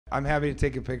I'm happy to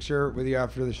take a picture with you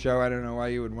after the show. I don't know why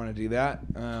you would want to do that.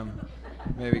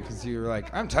 Maybe because you were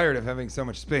like, I'm tired of having so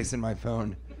much space in my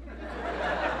phone.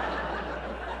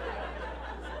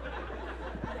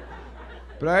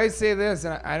 But I always say this,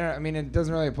 and I mean, it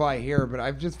doesn't really apply here, but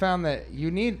I've just found that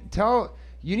you need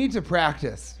to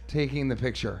practice taking the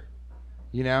picture.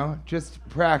 You know, just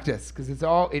practice, because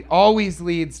it always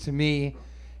leads to me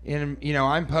in,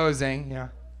 I'm posing,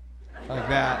 like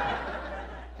that.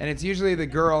 And it's usually the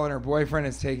girl and her boyfriend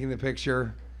is taking the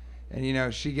picture,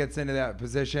 and she gets into that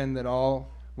position that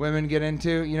all women get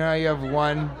into. You know how you have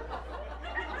one,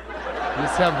 you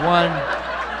just have one.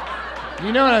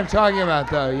 You know what I'm talking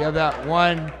about, though. You have that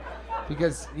one,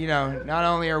 because, not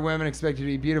only are women expected to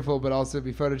be beautiful, but also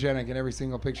be photogenic in every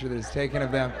single picture that is taken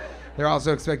of them. They're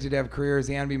also expected to have careers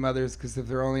and be mothers, because if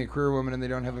they're only a career woman and they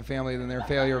don't have a family, then they're a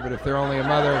failure. But if they're only a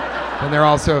mother, then they're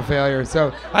also a failure.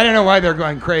 So I don't know why they're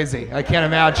going crazy. I can't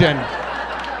imagine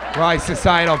why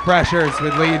societal pressures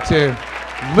would lead to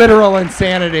literal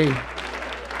insanity.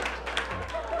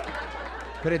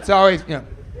 But it's always,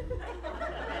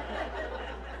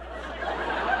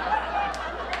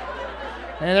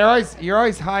 And you're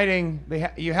always hiding.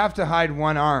 You have to hide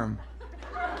one arm.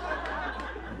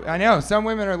 I know some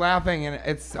women are laughing, and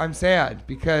I'm sad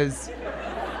because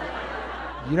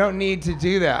you don't need to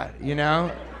do that.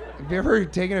 Have you ever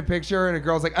taken a picture and a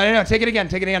girl's like, "Oh no, take it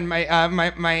again. My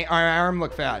arm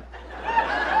looked fat."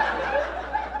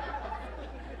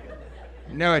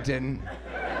 No, it didn't.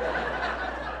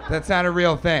 That's not a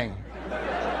real thing.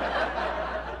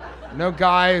 No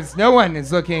one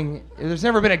is looking. There's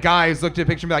never been a guy who's looked at a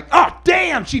picture and be like, "Oh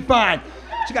damn, she fine.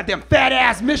 She got them fat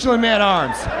ass Michelin Man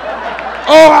arms.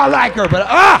 Oh, I like her, but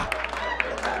I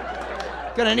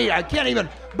can't even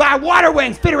buy water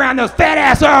wings fit around those fat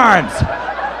ass arms.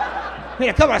 Need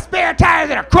a couple of spare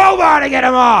tires and a crowbar to get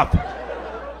them off."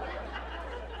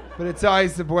 But it's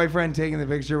always the boyfriend taking the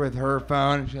picture with her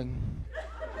phone. She's like,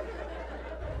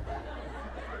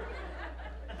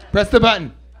 press the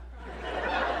button.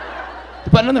 The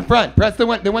button on the front. Press the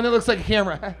one that looks like a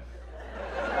camera.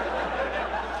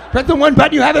 Press the one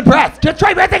button you haven't pressed. Just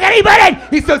try pressing any button.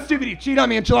 He's so stupid. He cheated on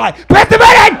me in July. Press the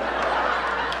button.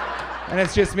 And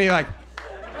it's just me like.